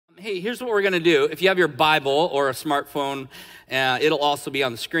Hey, here's what we're going to do. If you have your Bible or a smartphone, it'll also be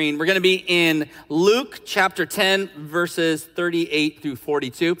on the screen. We're going to be in Luke chapter 10, verses 38 through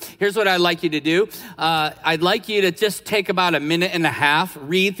 42. Here's what I'd like you to do. I'd like you to just take about a minute and a half,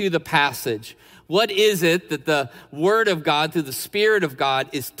 read through the passage. What is it that the Word of God, through the Spirit of God,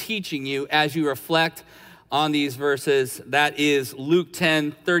 is teaching you as you reflect on these verses? That is Luke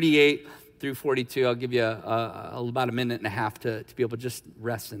 10, 38 through 42. I'll give you about a minute and a half to be able to just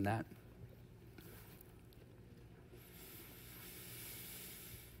rest in that.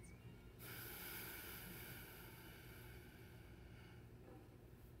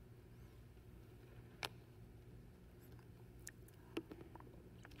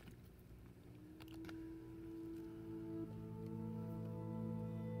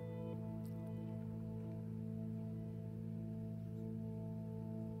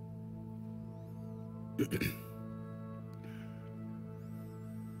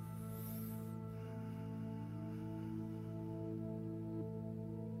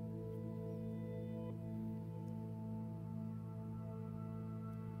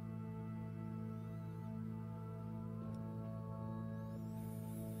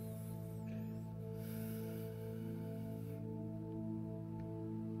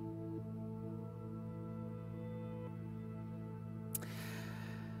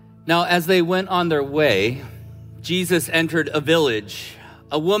 Now, as they went on their way, Jesus entered a village.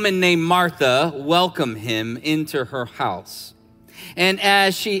 A woman named Martha welcomed him into her house.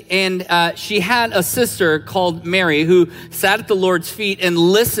 And she had a sister called Mary who sat at the Lord's feet and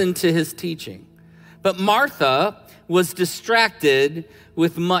listened to his teaching. But Martha was distracted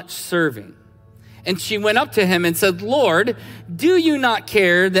with much serving. And she went up to him and said, "Lord, do you not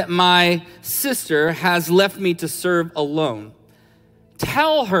care that my sister has left me to serve alone?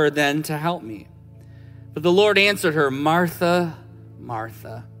 Tell her then to help me." But the Lord answered her, "Martha,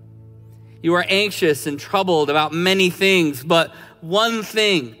 Martha, you are anxious and troubled about many things, but one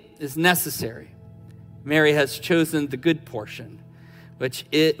thing is necessary. Mary has chosen the good portion,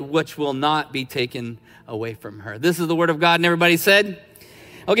 which will not be taken away from her." This is the word of God, and everybody said,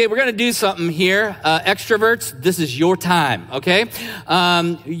 okay, we're going to do something here. Extroverts, this is your time, okay?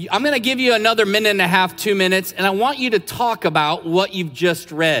 I'm going to give you another minute and a half, 2 minutes, and I want you to talk about what you've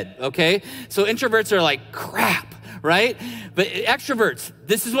just read, okay? So introverts are like, crap, right? But extroverts,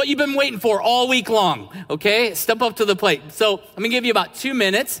 this is what you've been waiting for all week long, okay? Step up to the plate. So I'm going to give you about 2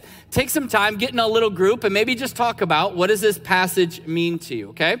 minutes. Take some time, get in a little group, and maybe just talk about what does this passage mean to you,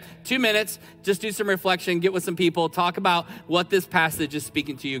 okay? 2 minutes, just do some reflection, get with some people, talk about what this passage is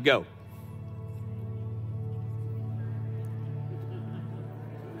speaking to you. Go.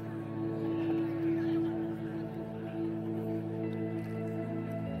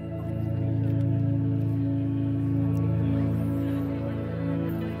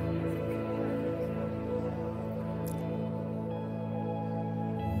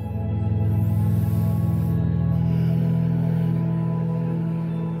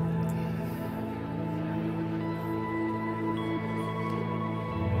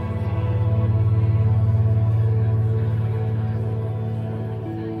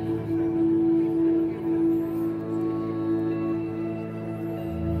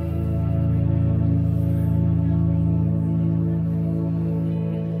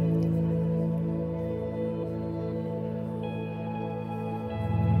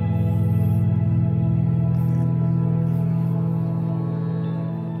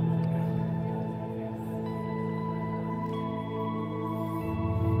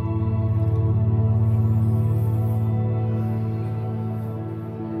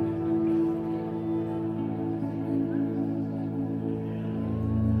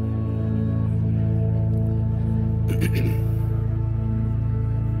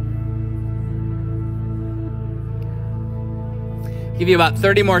 Give you about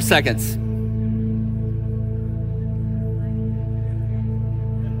 30 more seconds.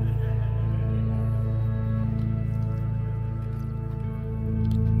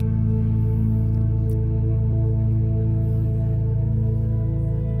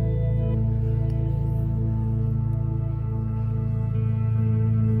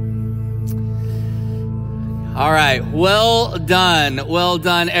 All right, well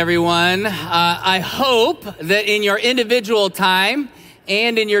done, everyone. I hope that in your individual time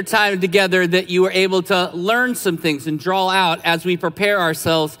and in your time together that you were able to learn some things and draw out as we prepare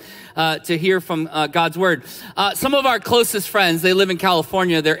ourselves to hear from God's word. Some of our closest friends, they live in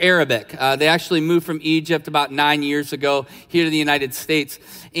California. They're Arabic. They actually moved from Egypt about 9 years ago here to the United States.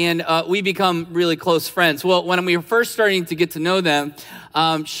 And we become really close friends. Well, when we were first starting to get to know them,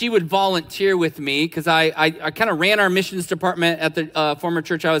 she would volunteer with me because I kind of ran our missions department at the former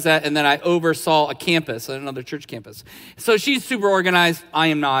church I was at, and then I oversaw a campus, another church campus. So she's super organized. I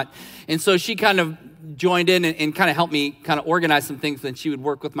am not. And so she kind of joined in and kind of helped me kind of organize some things. Then she would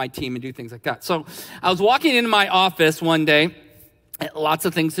work with my team and do things like that. So I was walking into my office one day, lots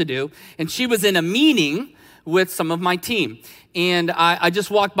of things to do, and she was in a meeting with some of my team. And I just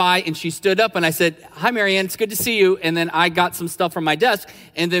walked by and she stood up and I said, "Hi, Marianne, it's good to see you." And then I got some stuff from my desk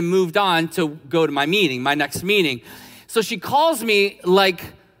and then moved on to go to my meeting, my next meeting. So she calls me like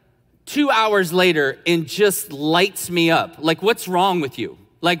 2 hours later and just lights me up. Like, "What's wrong with you?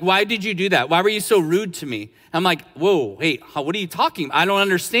 Like, why did you do that? Why were you so rude to me?" I'm like, "Whoa, wait, what are you talking about? I don't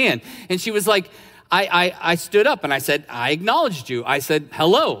understand." And she was like, I stood up and I said, "I acknowledged you." I said,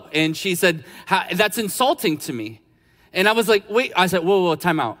 "Hello." And she said, "That's insulting to me." And I was like, "Wait," I said, whoa,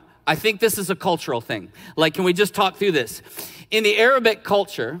 time out. I think this is a cultural thing. Like, can we just talk through this? In the Arabic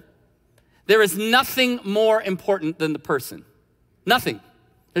culture, there is nothing more important than the person. Nothing.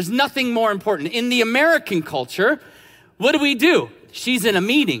 There's nothing more important. In the American culture, what do? She's in a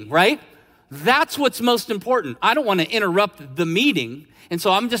meeting, right? That's what's most important. I don't want to interrupt the meeting. And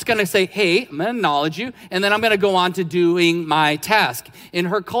so I'm just going to say, "Hey, I'm going to acknowledge you." And then I'm going to go on to doing my task. In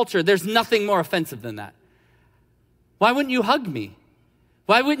her culture, there's nothing more offensive than that. Why wouldn't you hug me?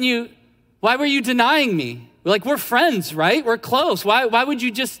 Why were you denying me? Like, we're friends, right? We're close. Why would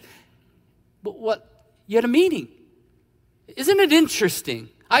you just, what? You had a meeting. Isn't it interesting?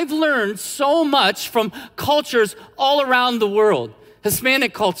 I've learned so much from cultures all around the world.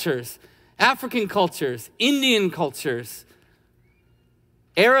 Hispanic cultures, African cultures, Indian cultures,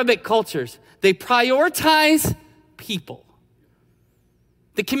 Arabic cultures. They prioritize people.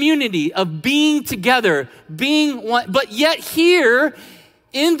 The community of being together, being one. But yet here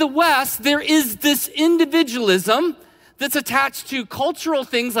in the West, there is this individualism that's attached to cultural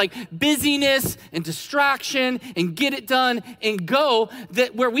things like busyness and distraction and get it done and go,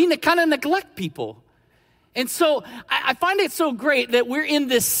 that where we kind of neglect people. And so I find it so great that we're in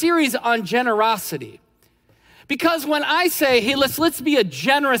this series on generosity. Because when I say, "Hey, let's be a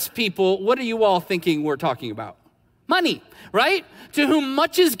generous people," what are you all thinking we're talking about? Money, right? "To whom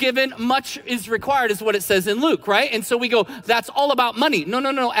much is given, much is required," is what it says in Luke, right? And so we go, that's all about money.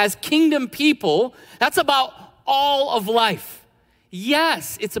 No. As kingdom people, that's about all of life.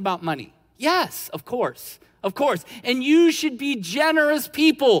 Yes, it's about money. Yes, of course. And you should be generous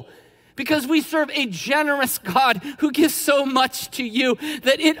people because we serve a generous God who gives so much to you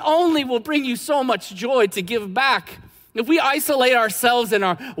that it only will bring you so much joy to give back. If we isolate ourselves in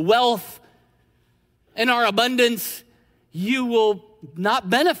our wealth and our abundance, you will not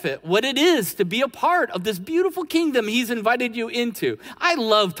benefit what it is to be a part of this beautiful kingdom he's invited you into. I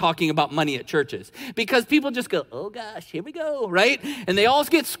love talking about money at churches because people just go, "Oh gosh, here we go," right? And they all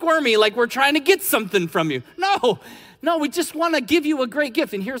get squirmy like we're trying to get something from you. No, we just want to give you a great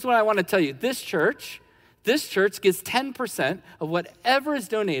gift. And here's what I want to tell you. This church gives 10% of whatever is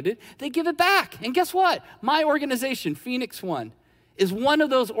donated. They give it back. And guess what? My organization, Phoenix One, is one of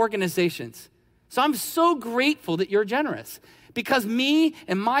those organizations. So I'm so grateful that you're generous because me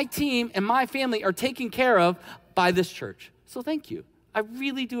and my team and my family are taken care of by this church. So thank you. I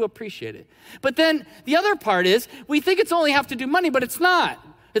really do appreciate it. But then the other part is we think it's only have to do money, but it's not.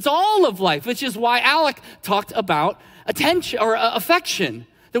 It's all of life, which is why Alec talked about attention or affection,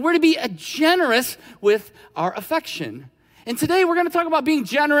 that we're to be generous with our affection. And today we're going to talk about being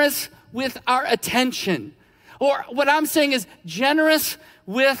generous with our attention. Or what I'm saying is generous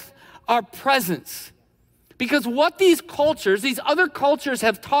with our presence. Because what these other cultures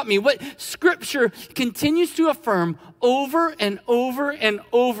have taught me, what Scripture continues to affirm over and over and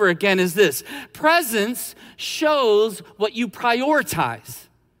over again is this: presence shows what you prioritize.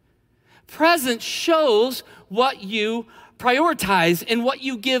 Presence shows what you prioritize, and what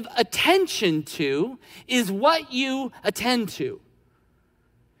you give attention to is what you attend to.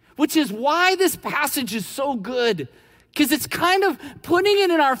 Which is why this passage is so good. Because it's kind of putting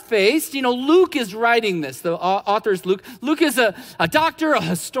it in our face. You know, Luke is writing this. The author is Luke. Luke is a doctor, a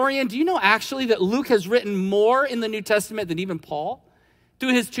historian. Do you know actually that Luke has written more in the New Testament than even Paul?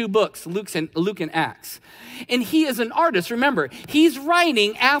 through his two books, Luke and Acts. And he is an artist. Remember, he's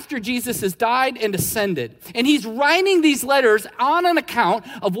writing after Jesus has died and ascended. And he's writing these letters on an account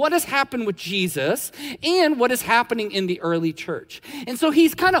of what has happened with Jesus and what is happening in the early church. And so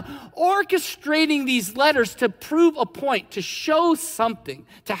he's kind of orchestrating these letters to prove a point, to show something,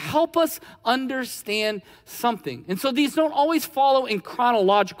 to help us understand something. And so these don't always follow in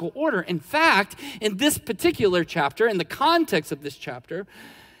chronological order. In fact, in this particular chapter, in the context of this chapter,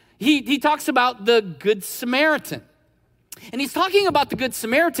 he talks about the Good Samaritan. And he's talking about the Good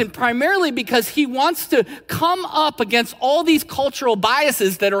Samaritan primarily because he wants to come up against all these cultural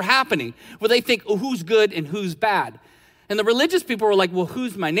biases that are happening, where they think, oh, who's good and who's bad. And the religious people were like, well,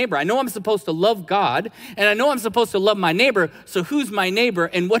 who's my neighbor? I know I'm supposed to love God, and I know I'm supposed to love my neighbor, so who's my neighbor,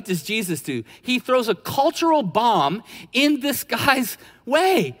 and what does Jesus do? He throws a cultural bomb in this guy's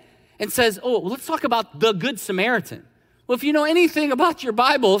way and says, oh, well, let's talk about the Good Samaritan. Well, if you know anything about your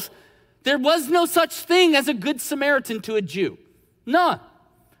Bibles, there was no such thing as a Good Samaritan to a Jew. None.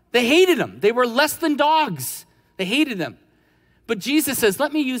 They hated him. They were less than dogs. They hated them. But Jesus says,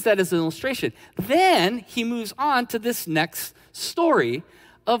 let me use that as an illustration. Then he moves on to this next story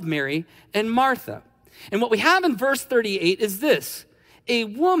of Mary and Martha. And what we have in verse 38 is this. A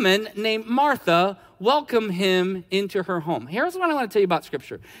woman named Martha welcomed him into her home. Here's what I want to tell you about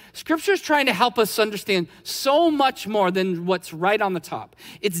Scripture. Scripture is trying to help us understand so much more than what's right on the top.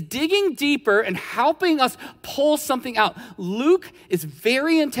 It's digging deeper and helping us pull something out. Luke is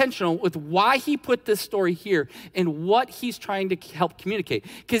very intentional with why he put this story here and what he's trying to help communicate.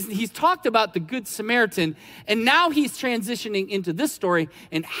 Because he's talked about the Good Samaritan, and now he's transitioning into this story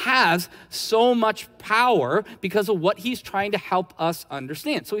and has so much power because of what he's trying to help us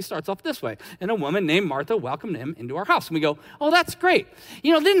understand. So he starts off this way. And a woman named Martha welcomed him into our house. And we go, oh, that's great.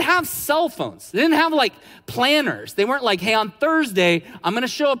 You know, they didn't have cell phones. They didn't have like planners. They weren't like, hey, on Thursday, I'm going to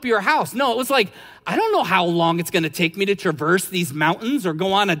show up at your house. No, it was like, I don't know how long it's going to take me to traverse these mountains or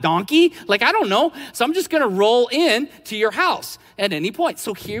go on a donkey. Like, I don't know. So I'm just going to roll in to your house at any point.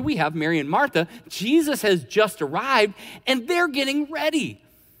 So here we have Mary and Martha. Jesus has just arrived and they're getting ready.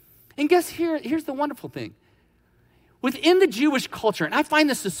 And guess here's the wonderful thing. Within the Jewish culture, and I find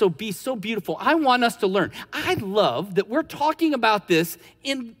this to be so beautiful, I want us to learn. I love that we're talking about this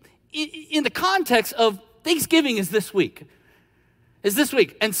in the context of Thanksgiving is this week.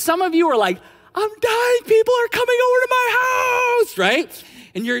 And some of you are like, I'm dying, people are coming over to my house, right?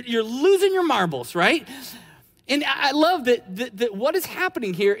 And you're losing your marbles, right? And I love that what is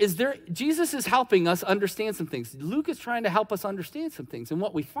happening here is Jesus is helping us understand some things. Luke is trying to help us understand some things. And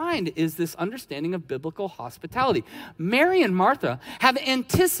what we find is this understanding of biblical hospitality. Mary and Martha have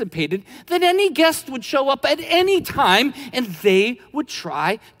anticipated that any guest would show up at any time and they would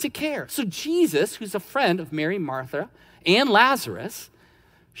try to care. So Jesus, who's a friend of Mary, Martha, and Lazarus,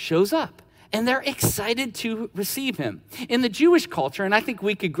 shows up. And they're excited to receive him. In the Jewish culture, and I think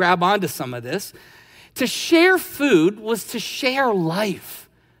we could grab onto some of this, to share food was to share life.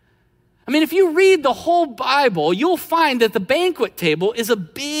 I mean, if you read the whole Bible, you'll find that the banquet table is a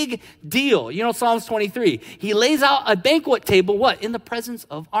big deal. You know, Psalms 23, he lays out a banquet table, what? In the presence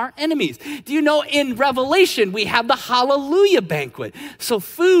of our enemies. Do you know in Revelation, we have the Hallelujah banquet. So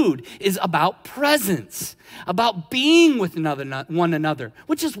food is about presence, about being with one another,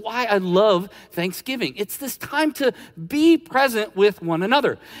 which is why I love Thanksgiving. It's this time to be present with one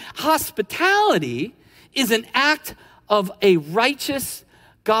another. Hospitality is an act of a righteous,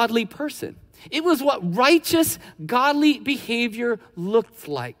 godly person. It was what righteous, godly behavior looked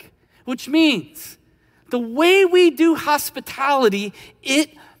like, which means the way we do hospitality, it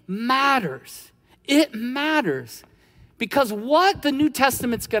matters. It matters. Because what the New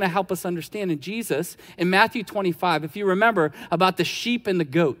Testament's going to help us understand in Jesus, in Matthew 25, if you remember about the sheep and the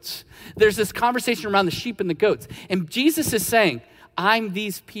goats, there's this conversation around the sheep and the goats. And Jesus is saying, I'm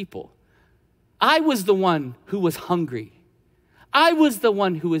these people. I was the one who was hungry. I was the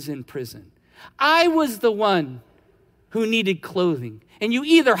one who was in prison. I was the one who needed clothing. And you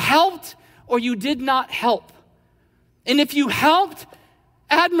either helped or you did not help. And if you helped,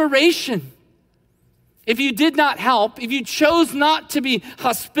 admiration. If you did not help, if you chose not to be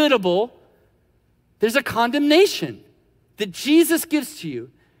hospitable, there's a condemnation that Jesus gives to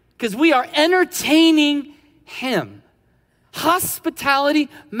you because we are entertaining him. Hospitality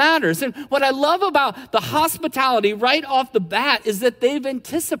matters. And what I love about the hospitality right off the bat is that they've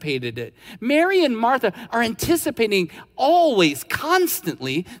anticipated it. Mary and Martha are anticipating always,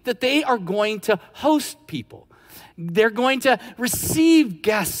 constantly, that they are going to host people. They're going to receive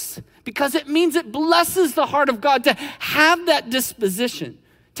guests because it means it blesses the heart of God to have that disposition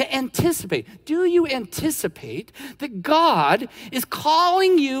To anticipate. Do you anticipate that God is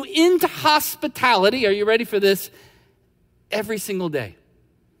calling you into hospitality? Are you ready for this? Every single day.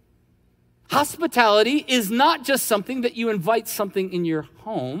 Hospitality is not just something that you invite something in your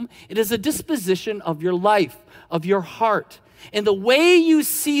home. It is a disposition of your life, of your heart, and the way you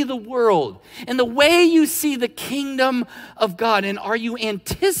see the world, and the way you see the kingdom of God. And are you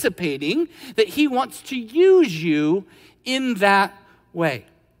anticipating that he wants to use you in that way?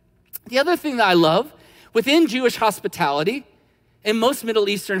 The other thing that I love within Jewish hospitality and most Middle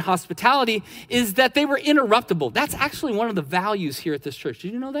Eastern hospitality is that they were interruptible. That's actually one of the values here at this church.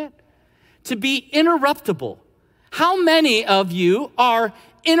 Did you know that? To be interruptible. How many of you are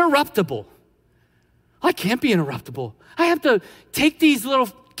interruptible? I can't be interruptible. I have to take these little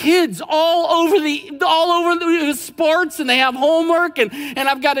kids all over the sports, and they have homework, and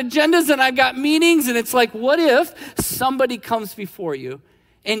I've got agendas, and I've got meetings, and it's like, what if somebody comes before you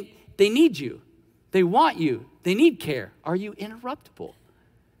and they need you, they want you, they need care? Are you interruptible?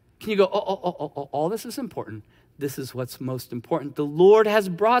 Can you go, all this is important. This is what's most important. The Lord has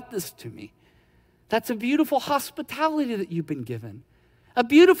brought this to me. That's a beautiful hospitality that you've been given. A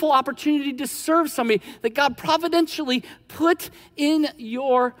beautiful opportunity to serve somebody that God providentially put in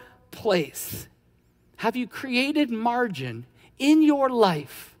your place. Have you created margin in your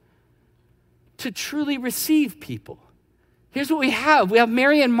life to truly receive people? Here's what we have. We have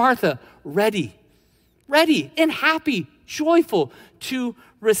Mary and Martha ready and happy, joyful to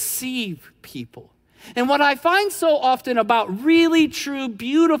receive people. And what I find so often about really true,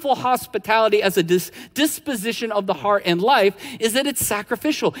 beautiful hospitality as a disposition of the heart and life is that it's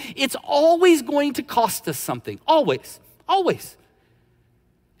sacrificial. It's always going to cost us something. Always.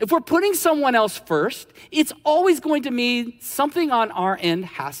 If we're putting someone else first, it's always going to mean something on our end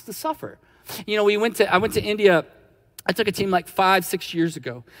has to suffer. You know, I went to India. I took a team like 5-6 years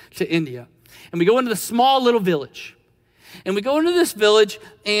ago to India. And we go into the small little village. And we go into this village,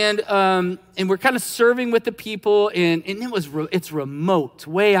 and we're kind of serving with the people, and it's remote,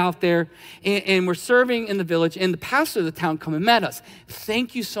 way out there, and we're serving in the village, and the pastor of the town come and met us.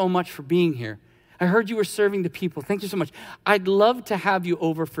 Thank you so much for being here. I heard you were serving the people. Thank you so much. I'd love to have you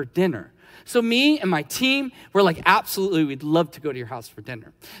over for dinner. So me and my team, we're like, absolutely, we'd love to go to your house for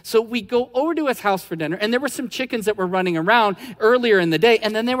dinner. So we go over to his house for dinner, and there were some chickens that were running around earlier in the day,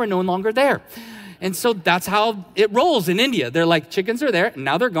 and then they were no longer there. And so that's how it rolls in India. They're like, chickens are there, and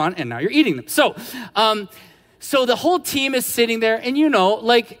now they're gone, and now you're eating them. So the whole team is sitting there, and you know,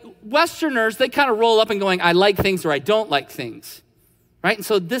 like Westerners, they kind of roll up and going, I like things or I don't like things, right? And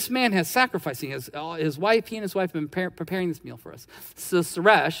so this man has sacrificed. He and his wife have been preparing this meal for us. So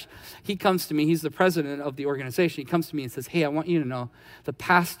Suresh, he comes to me. He's the president of the organization. He comes to me and says, hey, I want you to know the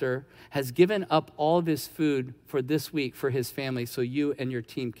pastor has given up all of his food for this week for his family so you and your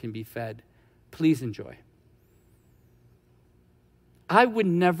team can be fed. Please enjoy. I would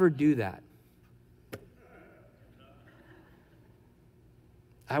never do that.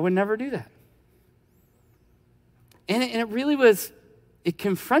 I would never do that. And it really it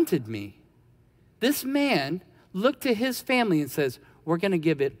confronted me. This man looked to his family and says, we're going to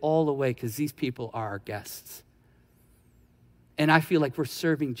give it all away because these people are our guests. And I feel like we're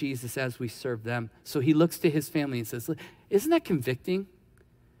serving Jesus as we serve them. So he looks to his family and says, isn't that convicting?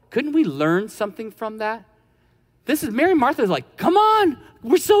 Couldn't we learn something from that? Mary and Martha's like, come on,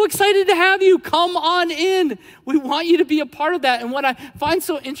 we're so excited to have you. Come on in. We want you to be a part of that. And what I find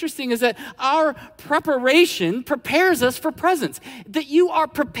so interesting is that our preparation prepares us for presence, that you are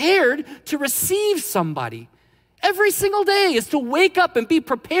prepared to receive somebody. Every single day is to wake up and be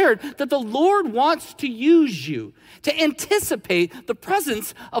prepared that the Lord wants to use you, to anticipate the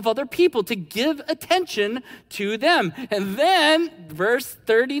presence of other people, to give attention to them. And then, verse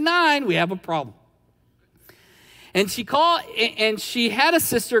 39, we have a problem. And she had a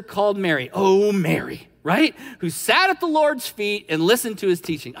sister called Mary. Oh, Mary, right? Who sat at the Lord's feet and listened to his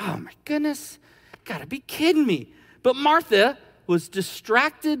teaching. Oh my goodness, gotta be kidding me. But Martha was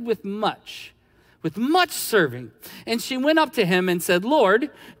distracted with much serving. And she went up to him and said, Lord,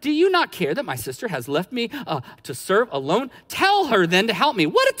 do you not care that my sister has left me to serve alone? Tell her then to help me.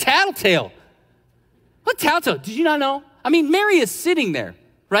 What a tattletale. What tattletale? Did you not know? I mean, Mary is sitting there,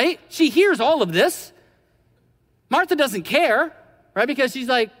 right? She hears all of this. Martha doesn't care, right? Because she's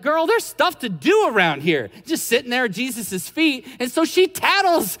like, girl, there's stuff to do around here. Just sitting there at Jesus' feet. And so she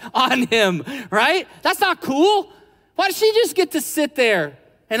tattles on him, right? That's not cool. Why does she just get to sit there?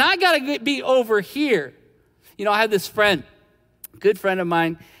 And I got to be over here. You know, I had this friend, good friend of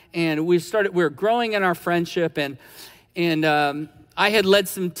mine, and we were growing in our friendship, and I I had led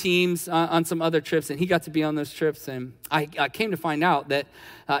some teams on some other trips, and he got to be on those trips, and I came to find out that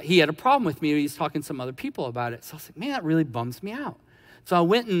he had a problem with me. He was talking to some other people about it. So I was like, man, that really bums me out. So I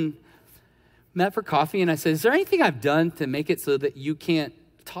went and met for coffee, and I said, is there anything I've done to make it so that you can't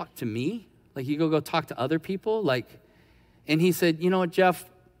talk to me? Like, you go talk to other people? And he said, you know what, Jeff,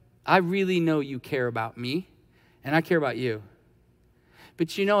 I really know you care about me, and I care about you.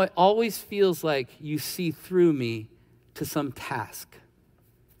 But you know, it always feels like you see through me to some task.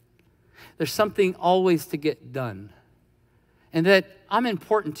 There's something always to get done. And that I'm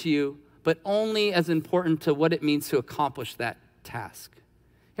important to you, but only as important to what it means to accomplish that task.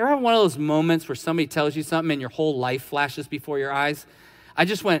 You ever have one of those moments where somebody tells you something and your whole life flashes before your eyes? I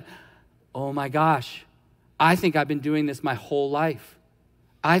just went, oh my gosh, I think I've been doing this my whole life.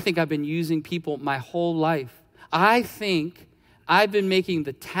 I think I've been using people my whole life. I think I've been making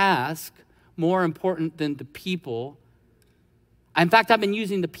the task more important than the people. In fact, I've been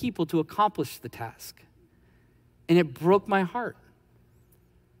using the people to accomplish the task. And it broke my heart.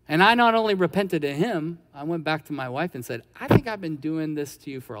 And I not only repented to him, I went back to my wife and said, I think I've been doing this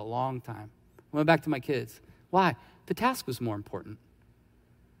to you for a long time. I went back to my kids. Why? The task was more important.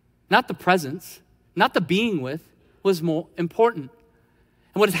 Not the presence, not the being with, was more important.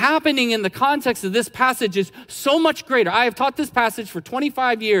 And what is happening in the context of this passage is so much greater. I have taught this passage for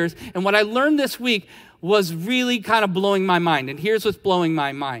 25 years, and what I learned this week was really kind of blowing my mind. And here's what's blowing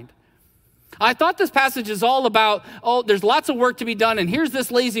my mind. I thought this passage is all about, there's lots of work to be done, and here's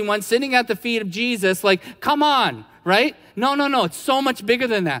this lazy one sitting at the feet of Jesus, like, come on, right? No, it's so much bigger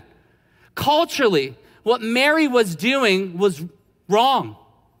than that. Culturally, what Mary was doing was wrong.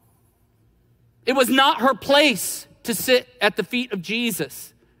 It was not her place to sit at the feet of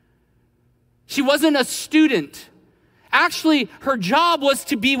Jesus. She wasn't a student. Actually, her job was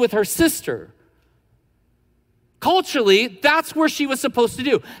to be with her sister. Culturally, that's where she was supposed to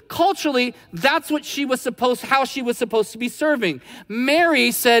do. Culturally, that's what how she was supposed to be serving.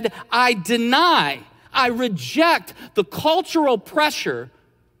 Mary said, I reject the cultural pressure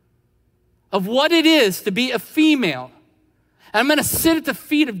of what it is to be a female. And I'm going to sit at the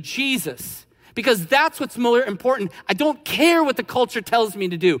feet of Jesus because that's what's more important. I don't care what the culture tells me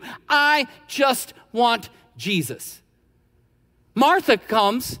to do. I just want Jesus. Martha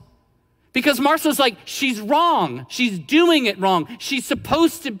comes because Martha's like, she's wrong. She's doing it wrong. She's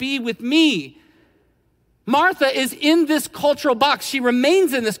supposed to be with me. Martha is in this cultural box. She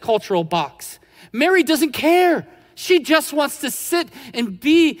remains in this cultural box. Mary doesn't care. She just wants to sit and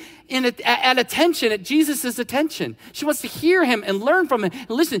be at attention, at Jesus' attention. She wants to hear him and learn from him. And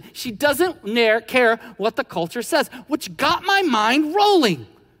listen, she doesn't care what the culture says, which got my mind rolling.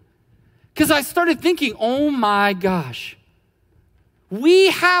 Because I started thinking, oh my gosh. We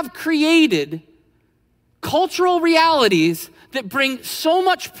have created cultural realities that bring so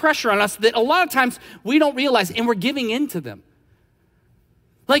much pressure on us that a lot of times we don't realize, and we're giving in to them.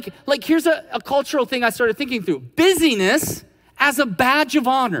 Like here's a cultural thing I started thinking through. Busyness as a badge of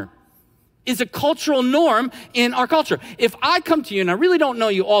honor is a cultural norm in our culture. If I come to you, and I really don't know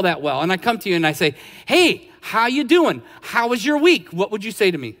you all that well, and I come to you and I say, hey, how you doing? How was your week? What would you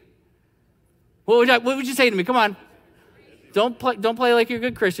say to me? What would you say to me? Come on. Don't play like you're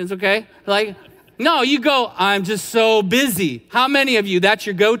good Christians, okay? Like, no, you go, I'm just so busy. How many of you, that's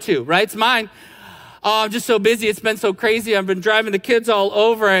your go-to, right? It's mine. Oh, I'm just so busy. It's been so crazy. I've been driving the kids all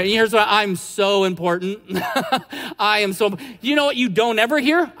over. And here's what, I'm so important. I am so, you know what you don't ever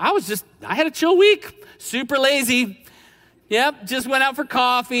hear? I had a chill week. Super lazy. Yep, just went out for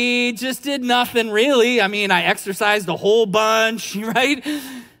coffee. Just did nothing really. I mean, I exercised a whole bunch, right?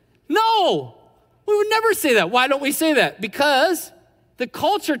 No. We would never say that. Why don't we say that? Because the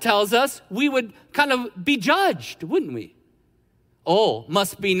culture tells us we would kind of be judged, wouldn't we? Oh,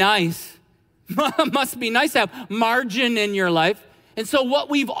 must be nice. Must be nice to have margin in your life. And so what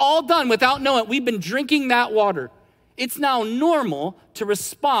we've all done without knowing, we've been drinking that water. It's now normal to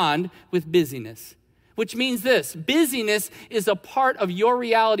respond with busyness, which means this: busyness is a part of your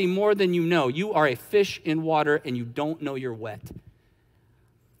reality more than you know. You are a fish in water and you don't know you're wet.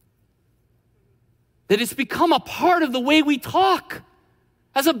 That it's become a part of the way we talk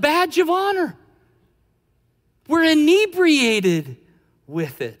as a badge of honor. We're inebriated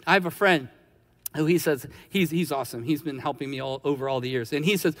with it. I have a friend who he says, he's awesome. He's been helping me over all the years. And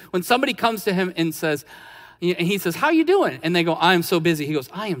he says, when somebody comes to him and says, how you doing? And they go, I am so busy. He goes,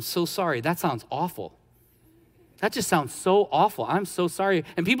 I am so sorry. That sounds awful. That just sounds so awful. I'm so sorry.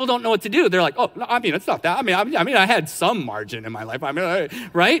 And people don't know what to do. They're like, oh, no, I mean, it's not that. I mean, I had some margin in my life. I mean,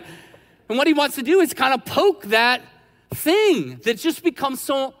 right? And what he wants to do is kind of poke that thing that just becomes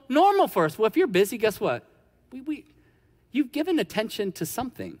so normal for us. Well, if you're busy, guess what? You've given attention to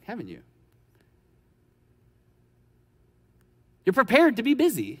something, haven't you? You're prepared to be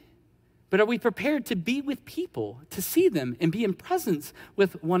busy, but are we prepared to be with people, to see them and be in presence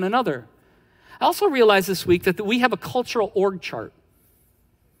with one another? I also realized this week that we have a cultural org chart.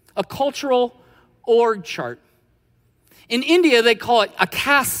 A cultural org chart. In India, they call it a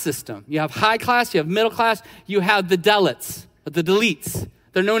caste system. You have high class, you have middle class, you have the Dalits, the Dalits.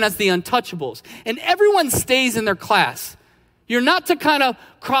 They're known as the untouchables. And everyone stays in their class. You're not to kind of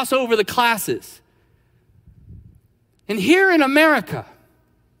cross over the classes. And here in America,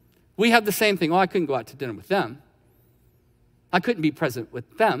 we have the same thing. Oh, I couldn't go out to dinner with them. I couldn't be present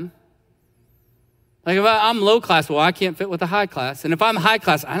with them. Like if I'm low class, well, I can't fit with the high class. And if I'm high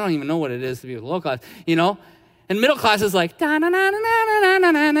class, I don't even know what it is to be with low class, you know? And middle class is like, da na na na na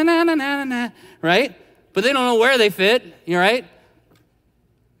na na na na na na, right? But they don't know where they fit, you right?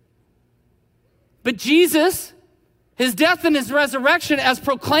 But Jesus, his death and his resurrection, as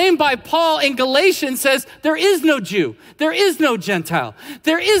proclaimed by Paul in Galatians, says there is no Jew, there is no Gentile,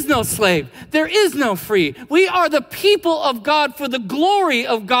 there is no slave, there is no free. We are the people of God for the glory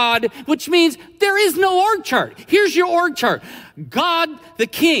of God, which means there is no org chart. Here's your org chart. God the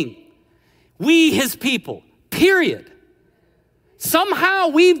King, we his people, period. Somehow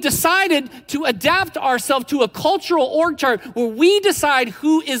we've decided to adapt ourselves to a cultural org chart where we decide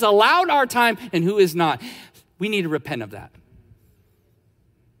who is allowed our time and who is not. We need to repent of that.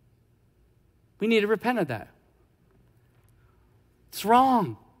 We need to repent of that. It's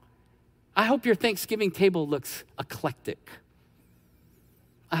wrong. I hope your Thanksgiving table looks eclectic.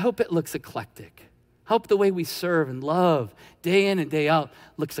 I hope it looks eclectic. I hope the way we serve and love day in and day out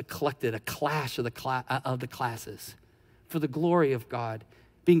looks eclectic, a clash of the classes for the glory of God,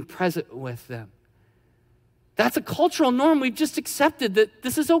 being present with them. That's a cultural norm. We've just accepted that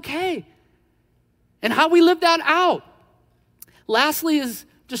this is okay. And how we live that out. Lastly is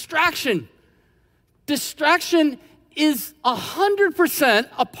distraction. Distraction is 100%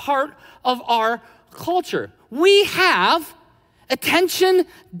 a part of our culture. We have attention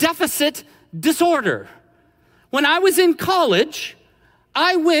deficit disorder. When I was in college,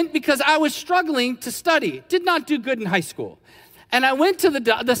 I went because I was struggling to study. Did not do good in high school. And I went to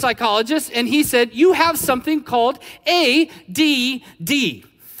the psychologist and he said, you have something called ADD.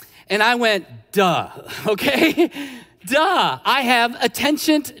 And I went, duh, okay? Duh, I have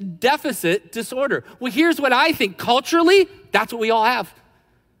attention deficit disorder. Well, here's what I think. Culturally, that's what we all have.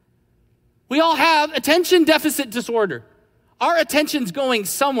 We all have attention deficit disorder. Our attention's going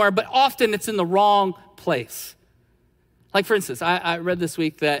somewhere, but often it's in the wrong place. Like, for instance, I read this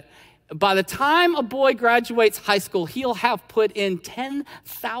week that by the time a boy graduates high school, he'll have put in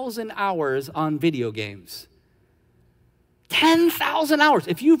 10,000 hours on video games. 10,000 hours.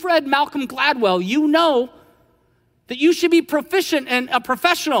 If you've read Malcolm Gladwell, you know that you should be proficient and a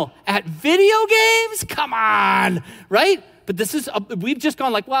professional at video games. Come on, right? But we've just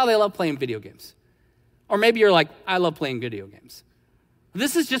gone like, wow, they love playing video games. Or maybe you're like, I love playing video games.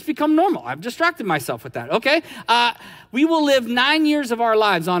 This has just become normal. I've distracted myself with that, okay? We will live 9 years of our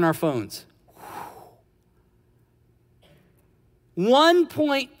lives on our phones.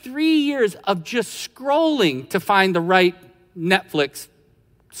 1.3 years of just scrolling to find the right Netflix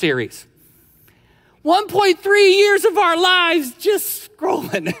series. 1.3 years of our lives just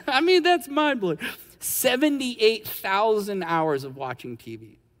scrolling. I mean, that's mind-blowing. 78,000 hours of watching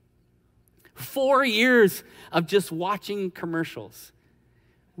TV. 4 years of just watching commercials.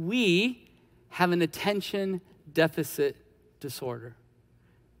 We have an attention deficit disorder.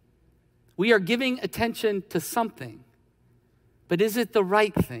 We are giving attention to something, but is it the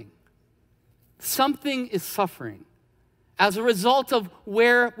right thing? Something is suffering as a result of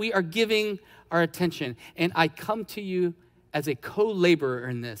where we are giving our attention. And I come to you as a co-laborer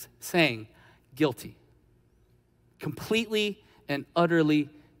in this, saying, guilty. Completely and utterly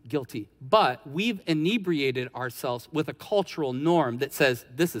guilty. But we've inebriated ourselves with a cultural norm that says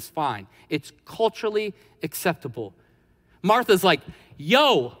this is fine. It's culturally acceptable. Martha's like,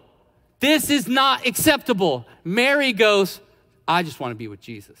 yo, this is not acceptable. Mary goes, I just want to be with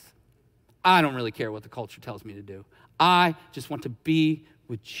Jesus. I don't really care what the culture tells me to do. I just want to be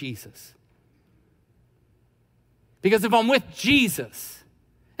with Jesus. Because if I'm with Jesus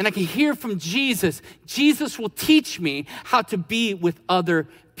and I can hear from Jesus, Jesus will teach me how to be with other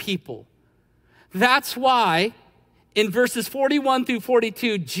people. That's why in verses 41 through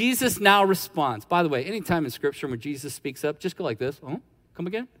 42, Jesus now responds. By the way, anytime in Scripture when Jesus speaks up, just go like this. Oh, come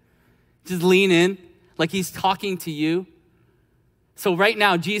again? Just lean in like he's talking to you. So right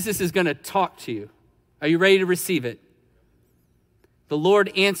now, Jesus is going to talk to you. Are you ready to receive it? The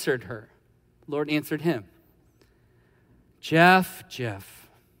Lord answered her. The Lord answered him. Jeff.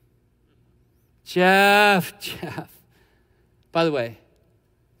 By the way,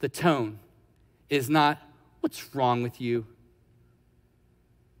 the tone is not, what's wrong with you?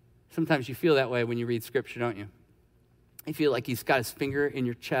 Sometimes you feel that way when you read scripture, don't you? You feel like he's got his finger in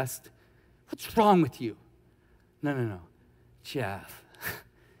your chest. What's wrong with you? No. Jeff,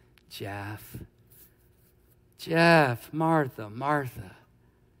 Martha.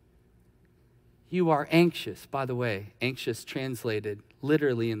 You are anxious. By the way, anxious translated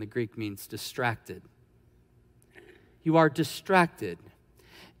literally in the Greek means distracted. You are distracted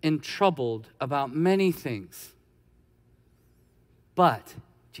and troubled about many things. But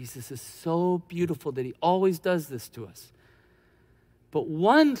Jesus is so beautiful that he always does this to us. But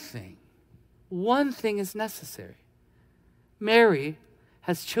one thing is necessary. Mary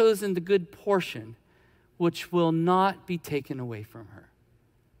has chosen the good portion, which will not be taken away from her.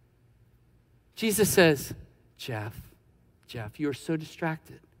 Jesus says, Jeff, you are so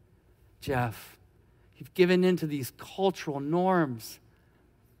distracted. Jeff, you've given into these cultural norms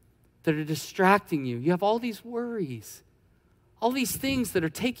that are distracting you. You have all these worries, all these things that are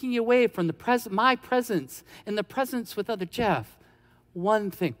taking you away from my presence and the presence with other Jeff. One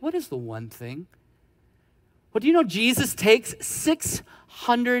thing. What is the one thing? Well, do you know Jesus takes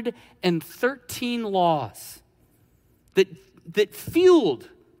 613 laws that fueled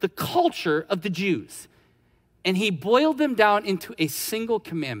the culture of the Jews, and he boiled them down into a single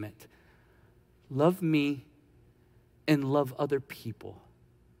commandment. Love me and love other people.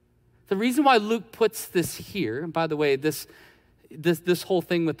 The reason why Luke puts this here, and by the way, this whole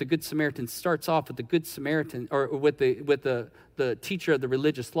thing with the Good Samaritan starts off with the Good Samaritan, or with the teacher of the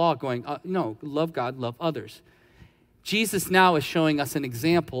religious law going, no, love God, love others. Jesus now is showing us an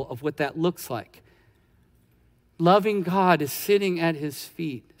example of what that looks like. Loving God is sitting at his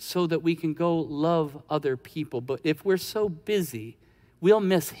feet so that we can go love other people. But if we're so busy, we'll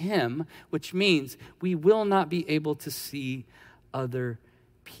miss him, which means we will not be able to see other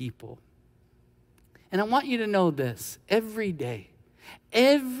people. And I want you to know this, every day,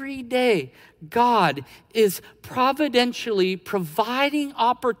 God is providentially providing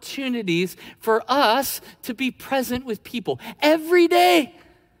opportunities for us to be present with people. Every day,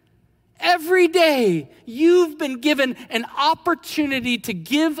 you've been given an opportunity to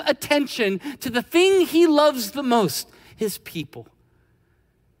give attention to the thing he loves the most, his people.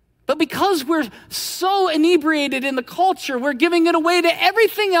 But because we're so inebriated in the culture, we're giving it away to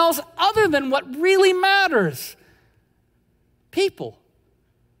everything else other than what really matters. People.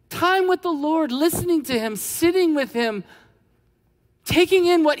 Time with the Lord, listening to him, sitting with him, taking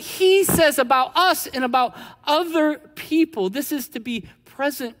in what he says about us and about other people. This is to be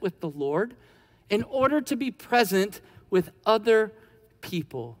present with the Lord in order to be present with other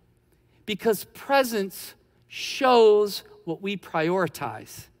people. Because presence shows what we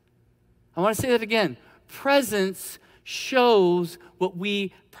prioritize. I want to say that again. Presence shows what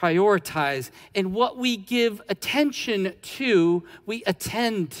we prioritize, and what we give attention to, we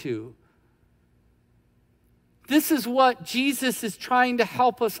attend to. This is what Jesus is trying to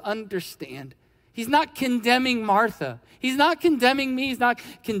help us understand. He's not condemning Martha. He's not condemning me. He's not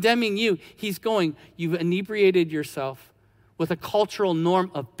condemning you. He's going, you've inebriated yourself with a cultural norm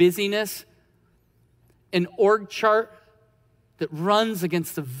of busyness, an org chart that runs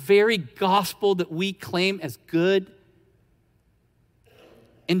against the very gospel that we claim as good,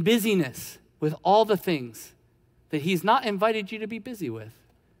 and busyness with all the things that he's not invited you to be busy with.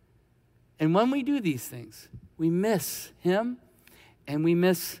 And when we do these things, we miss him and we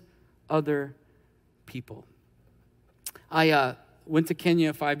miss other people. I went to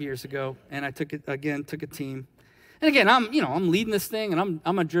Kenya 5 years ago, and I took a team. And again, I'm leading this thing, and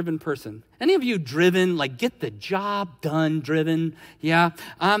I'm a driven person. Any of you driven, like get the job done driven? Yeah,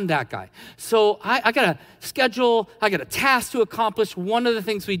 I'm that guy. So I got a schedule, I got a task to accomplish. One of the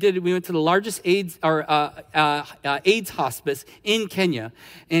things we did, we went to the largest AIDS hospice in Kenya,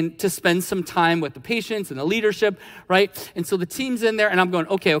 and to spend some time with the patients and the leadership, right? And so the team's in there, and I'm going,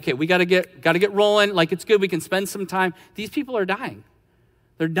 okay, we got to get rolling. Like it's good, we can spend some time. These people are dying.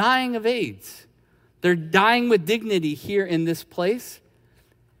 They're dying of AIDS. They're dying with dignity here in this place.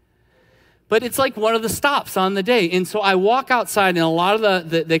 But it's like one of the stops on the day. And so I walk outside, and a lot of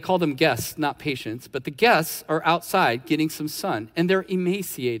they call them guests, not patients, but the guests are outside getting some sun, and they're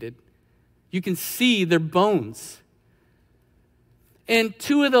emaciated. You can see their bones. And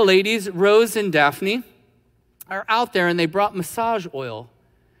two of the ladies, Rose and Daphne, are out there, and they brought massage oil,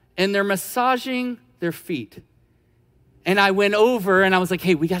 and they're massaging their feet. And I went over and I was like,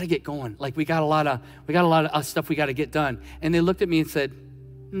 hey, we got to get going. Like we got a lot of stuff we got to get done. And they looked at me and said,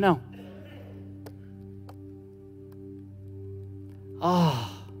 no.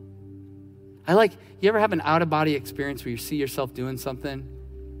 Oh, you ever have an out-of-body experience where you see yourself doing something?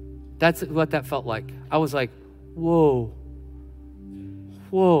 That's what that felt like. I was like, whoa,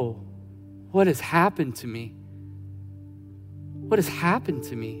 what has happened to me? What has happened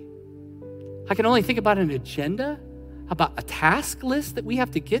to me? I can only think about an agenda, about a task list that we have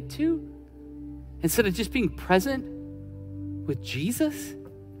to get to, instead of just being present with Jesus,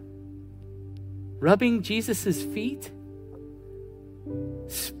 rubbing Jesus's feet,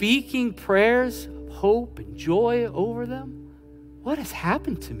 speaking prayers of hope and joy over them. What has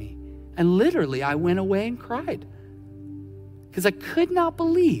happened to me? And literally, I went away and cried because I could not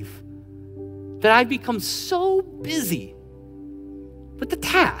believe that I'd become so busy with the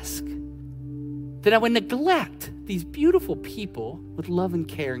task that I would neglect these beautiful people with love and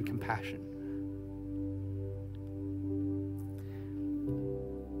care and compassion.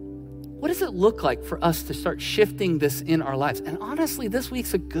 What does it look like for us to start shifting this in our lives? And honestly, this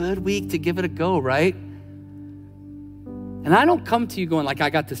week's a good week to give it a go, right? And I don't come to you going like,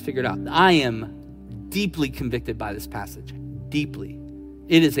 I got this figured out. I am deeply convicted by this passage, deeply.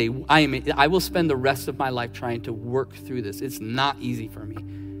 I will spend the rest of my life trying to work through this. It's not easy for me.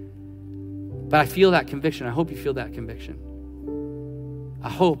 But I feel that conviction. I hope you feel that conviction. I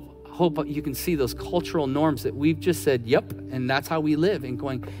hope you can see those cultural norms that we've just said, yep, and that's how we live. And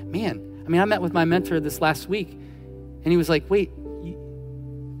going, man, I met with my mentor this last week, and he was like, wait,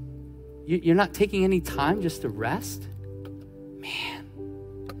 you're not taking any time just to rest? Man,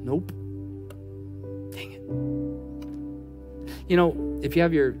 nope. Dang it. You know, if you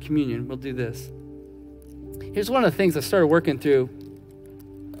have your communion, we'll do this. Here's one of the things I started working through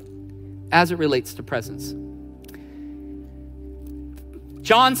as it relates to presence.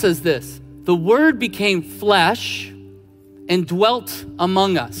 John says this, the Word became flesh and dwelt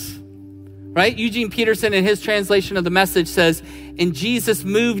among us, right? Eugene Peterson in his translation of the Message says, and Jesus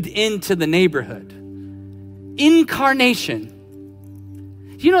moved into the neighborhood. Incarnation.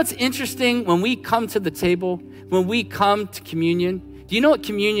 You know what's interesting when we come to the table, when we come to communion? Do you know what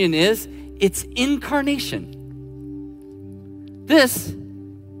communion is? It's incarnation. This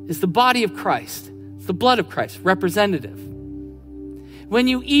is the body of Christ. It's the blood of Christ, representative. When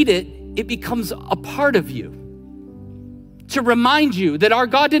you eat it, it becomes a part of you to remind you that our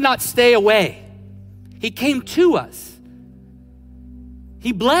God did not stay away. He came to us.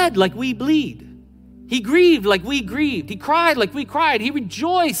 He bled like we bleed. He grieved like we grieved. He cried like we cried. He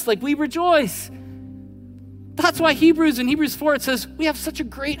rejoiced like we rejoice. That's why in Hebrews 4, it says, we have such a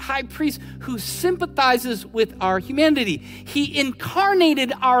great high priest who sympathizes with our humanity. He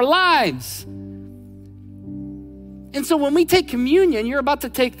incarnated our lives. And so when we take communion, you're about to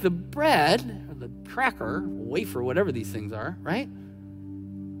take the bread, or the cracker, wafer, whatever these things are, right?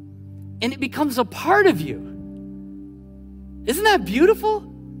 And it becomes a part of you. Isn't that beautiful?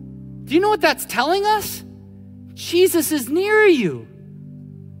 Do you know what that's telling us? Jesus is near you.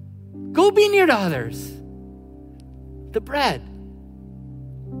 Go be near to others. The bread.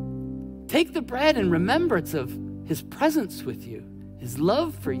 Take the bread in remembrance of his presence with you, his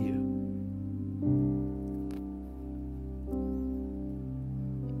love for you.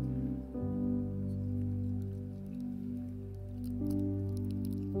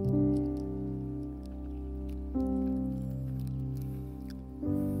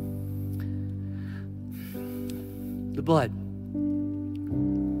 The blood.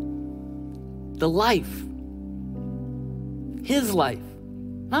 The life. His life.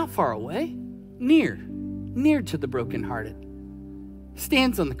 Not far away. Near to the brokenhearted.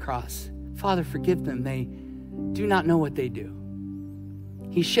 Stands on the cross. Father, forgive them. They do not know what they do.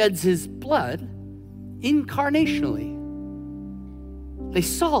 He sheds his blood incarnationally. They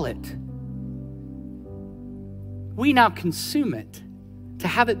saw it. We now consume it to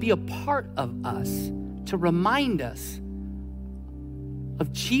have it be a part of us, to remind us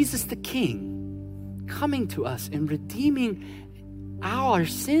of Jesus the King coming to us and redeeming our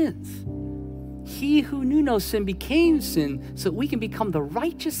sins. He who knew no sin became sin so that we can become the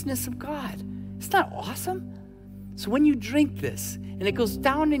righteousness of God. Isn't that awesome? So when you drink this and it goes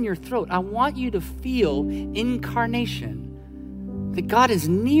down in your throat, I want you to feel incarnation, that God is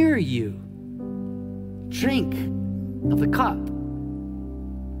near you. Drink of the cup.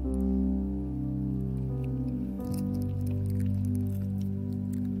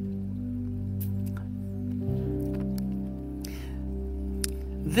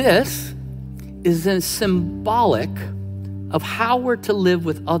 This is a symbolic of how we're to live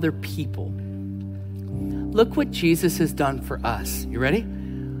with other people. Look what Jesus has done for us. You ready?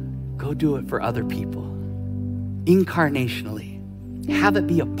 Go do it for other people. Incarnationally. Have it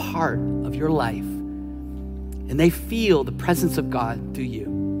be a part of your life. and they feel the presence of God through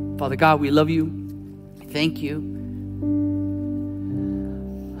you. Father God, we love you. Thank you.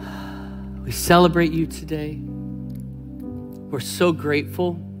 We celebrate you today. We're so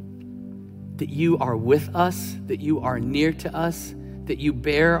grateful that you are with us, that you are near to us, that you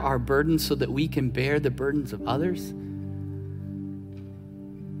bear our burdens so that we can bear the burdens of others.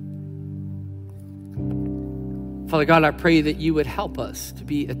 Father God, I pray that you would help us to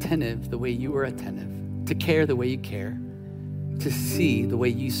be attentive the way you were attentive, to care the way you care, to see the way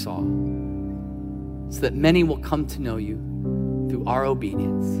you saw, so that many will come to know you through our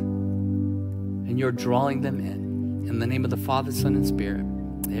obedience. And you're drawing them in. In the name of the Father, Son, and Spirit.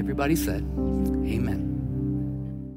 Everybody said, amen.